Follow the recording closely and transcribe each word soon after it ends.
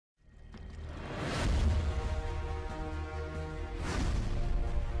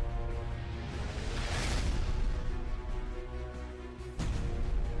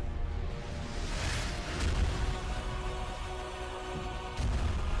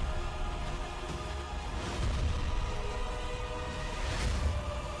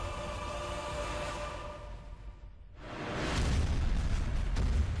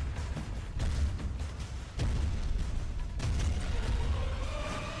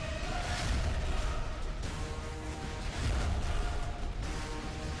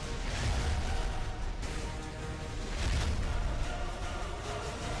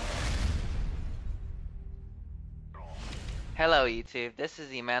Hello YouTube, this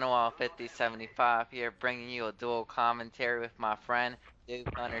is Emmanuel5075 here bringing you a dual commentary with my friend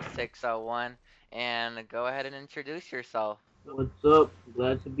NoobHunter601 and go ahead and introduce yourself. What's up?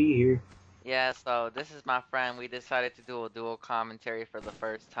 Glad to be here. Yeah, so this is my friend. We decided to do a dual commentary for the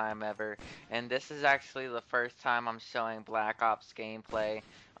first time ever, and this is actually the first time I'm showing Black Ops gameplay.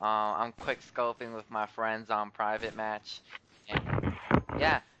 I'm quick scoping with my friends on private match, and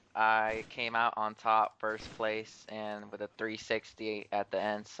yeah, I came out on top, first place, and with a 360 at the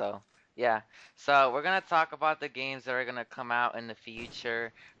end. So yeah, so we're gonna talk about the games that are gonna come out in the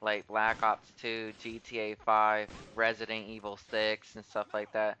future, like Black Ops 2, GTA 5, Resident Evil 6, and stuff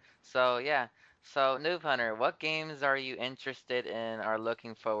like that. So yeah, so Noob Hunter, what games are you interested in or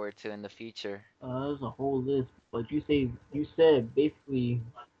looking forward to in the future? There's a whole list, but you said basically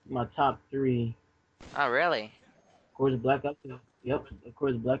my top three. Oh really? Of course, Black Ops 2. Yep. Of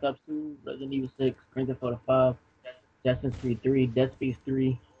course, Black Ops 2, Resident Evil 6, Grand Theft Auto 5, Assassin's Creed 3, Dead Space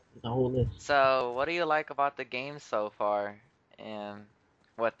 3. There's a whole list. So what do you like about the game so far and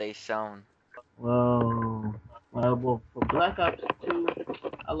what they've shown? Well, well, for Black Ops 2,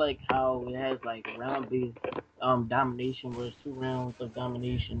 I like how it has like round-based domination, where it's 2 rounds of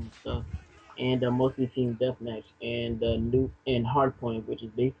domination and stuff, and mostly team deathmatch, and new and hardpoint, which is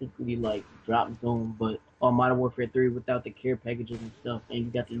basically like drop zone, but on Modern Warfare 3 without the care packages and stuff, and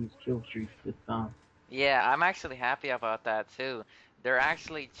you got to use kill streaks this time. Yeah, I'm actually happy about that too. They're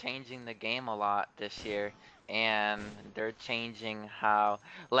actually changing the game a lot this year, and they're changing how,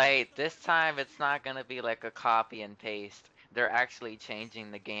 like, this time it's not gonna be like a copy and paste. They're actually changing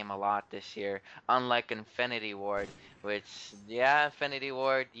the game a lot this year, unlike Infinity Ward, which, yeah, Infinity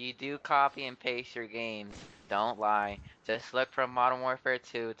Ward, you do copy and paste your games. Don't lie. Just look from Modern Warfare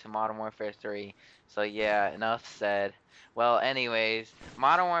 2 to Modern Warfare 3. So yeah, enough said. Well, anyways,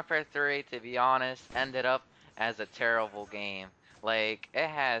 Modern Warfare 3, to be honest, ended up as a terrible game. Like, it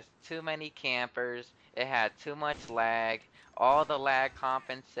has too many campers, it had too much lag, all the lag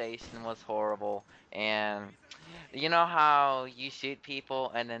compensation was horrible, and you know how you shoot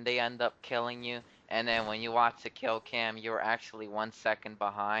people and then they end up killing you, and then when you watch the kill cam, you're actually 1 second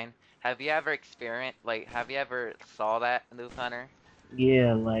behind? Have you ever experienced, like, have you ever saw that, Noob Hunter?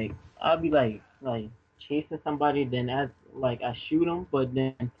 Yeah, like I'll be like chasing somebody, then as like I shoot them, but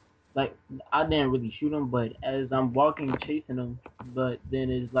then like I didn't really shoot them, but as I'm walking chasing them, but then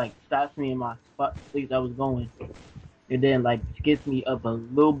it's like stops me in my spot place I was going, and then like skips me up a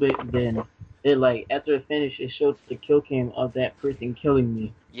little bit. Then it like after it finished, it showed the kill cam of that person killing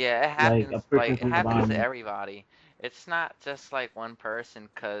me, Yeah, it like a happens, like person it from happens behind to me. everybody. It's not just like one person,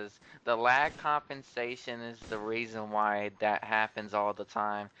 'cause the lag compensation is the reason why that happens all the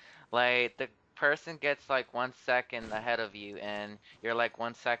time. Like the person gets like 1 second ahead of you and you're like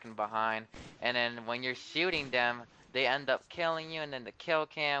 1 second behind, and then when you're shooting them, they end up killing you, and then the kill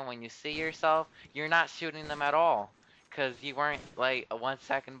cam, when you see yourself, you're not shooting them at all. 'Cause you weren't like a 1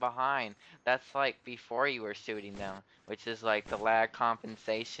 second behind. That's like before you were shooting them, which is like the lag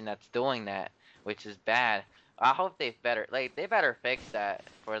compensation that's doing that, which is bad. I hope they better fix that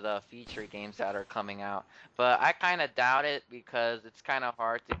for the future games that are coming out. But I kind of doubt it because it's kind of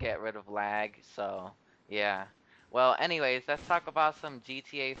hard to get rid of lag. So yeah. Well, anyways, let's talk about some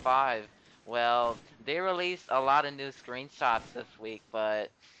GTA 5. Well, they released a lot of new screenshots this week, but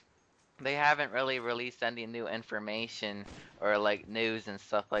they haven't really released any new information or like news and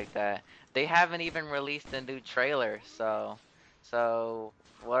stuff like that. They haven't even released a new trailer, so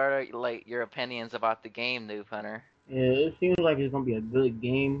what are like your opinions about the game, Noob Hunter? Yeah, it seems like it's gonna be a good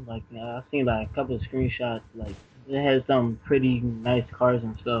game. Like I've seen like a couple of screenshots. Like it has some pretty nice cars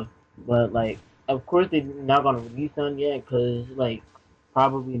and stuff. But like, of course they're not gonna release them yet, cause like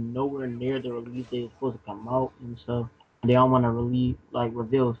probably nowhere near the release date it's supposed to come out and stuff. They don't want to release like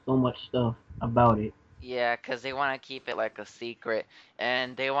reveal so much stuff about it. Yeah, 'cause they want to keep it like a secret,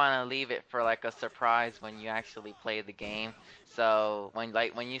 and they want to leave it for like a surprise when you actually play the game. So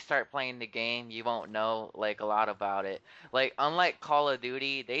when you start playing the game, you won't know like a lot about it. Like unlike Call of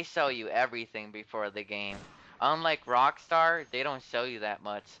Duty, they show you everything before the game. Unlike Rockstar, they don't show you that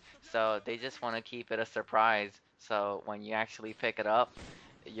much. So they just want to keep it a surprise. So when you actually pick it up,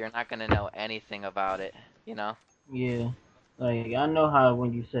 you're not gonna know anything about it, you know? Yeah, like I know how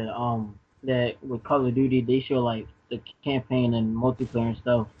when you said that with Call of Duty they show like the campaign and multiplayer and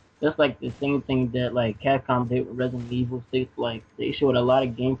stuff. That's like the same thing that like Capcom did with Resident Evil 6. Like they showed a lot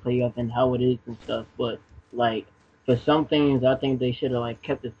of gameplay of and how it is and stuff. But like for some things, I think they should have like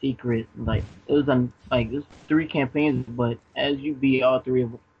kept it secret. Like it's 3 campaigns, but as you beat all three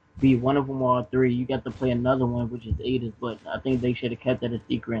of beat one of them all three, you got to play another one which is Ada's. But I think they should have kept that a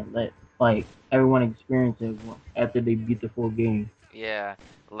secret and let like everyone experiences after they beat the full game. Yeah,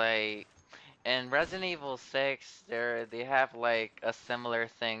 like in Resident Evil 6, they have like a similar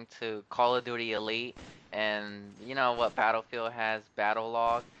thing to Call of Duty Elite, and you know what Battlefield has Battle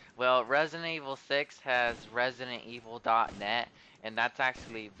Log. Well, Resident Evil 6 has ResidentEvil.net, and that's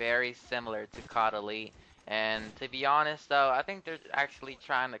actually very similar to COD Elite. And to be honest though, I think they're actually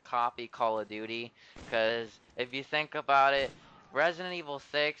trying to copy Call of Duty, because if you think about it, Resident Evil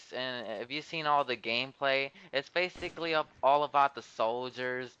 6, and if you've seen all the gameplay, it's basically all about the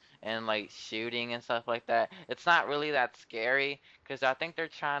soldiers and like shooting and stuff like that. It's not really that scary because I think they're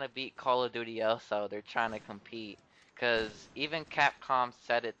trying to beat Call of Duty also. They're trying to compete because even Capcom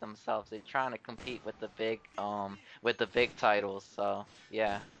said it themselves. They're trying to compete with the big titles. So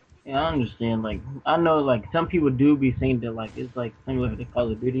yeah. Yeah, I understand. Like, I know, like, some people do be saying that, like, it's like similar to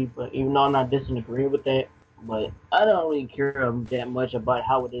Call of Duty, but even though I'm not disagreeing with that, but I don't really care that much about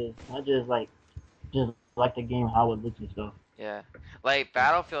how it is. I just like the game, how it looks and stuff. Yeah. Like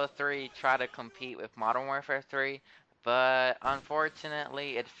Battlefield 3 tried to compete with Modern Warfare 3, but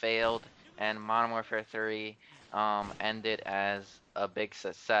unfortunately it failed and Modern Warfare 3 ended as a big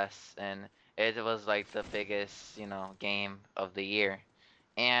success and it was like the biggest, game of the year.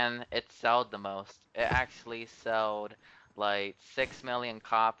 And it sold the most. It actually sold like 6 million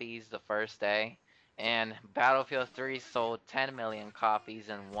copies the first day, and Battlefield 3 sold 10 million copies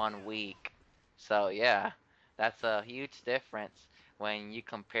in 1 week. So yeah, that's a huge difference when you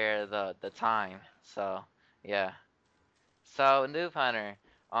compare the time. So yeah. So Noob Hunter,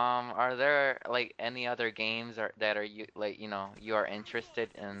 are there like any other games that are you like you are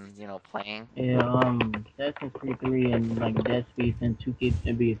interested in playing? Yeah, Assassin's Creed 3 and, like, Dead Space and 2K,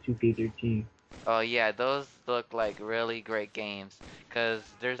 and be a 2K13. Oh yeah, those look like really great games.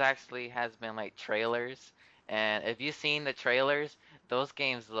 Cause there's actually has been like trailers, and if you've seen the trailers, those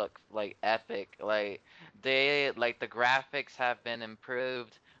games look like epic. Like the graphics have been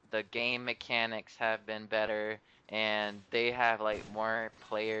improved, the game mechanics have been better, and they have like more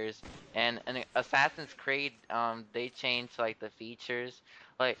players. And Assassin's Creed, they changed like the features.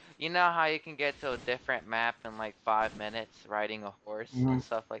 Like you know how you can get to a different map in like 5 minutes riding a horse Mm-hmm. and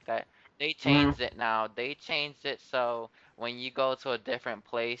stuff like that. They Mm-hmm. changed it now. They changed it so when you go to a different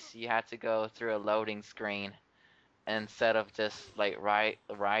place, you have to go through a loading screen instead of just like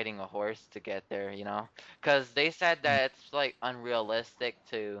riding a horse to get there, you know? Because they said that it's like unrealistic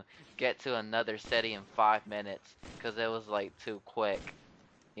to get to another city in 5 minutes because it was like too quick.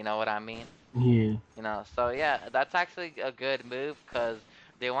 You know what I mean? Yeah. So yeah, that's actually a good move because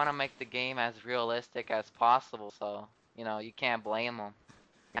they want to make the game as realistic as possible. So, you can't blame them.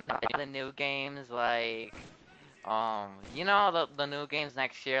 The new games like the new games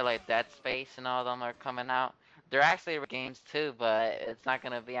next year like Dead Space and all of them are coming out. They're actually games too, but it's not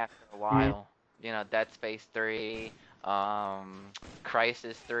gonna be after a Mm-hmm. while. Dead Space 3, um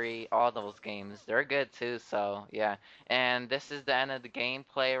Crisis 3, all those games. They're good too, so yeah. And this is the end of the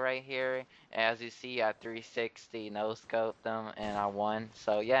gameplay right here. As you see, I 360 no scoped them and I won.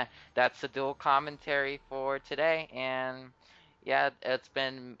 So yeah, that's the dual commentary for today and yeah, it's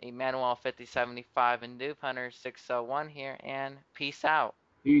been Emmanuel 5075 and NoobHunter601 here, and peace out.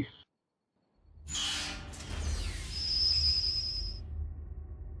 Peace.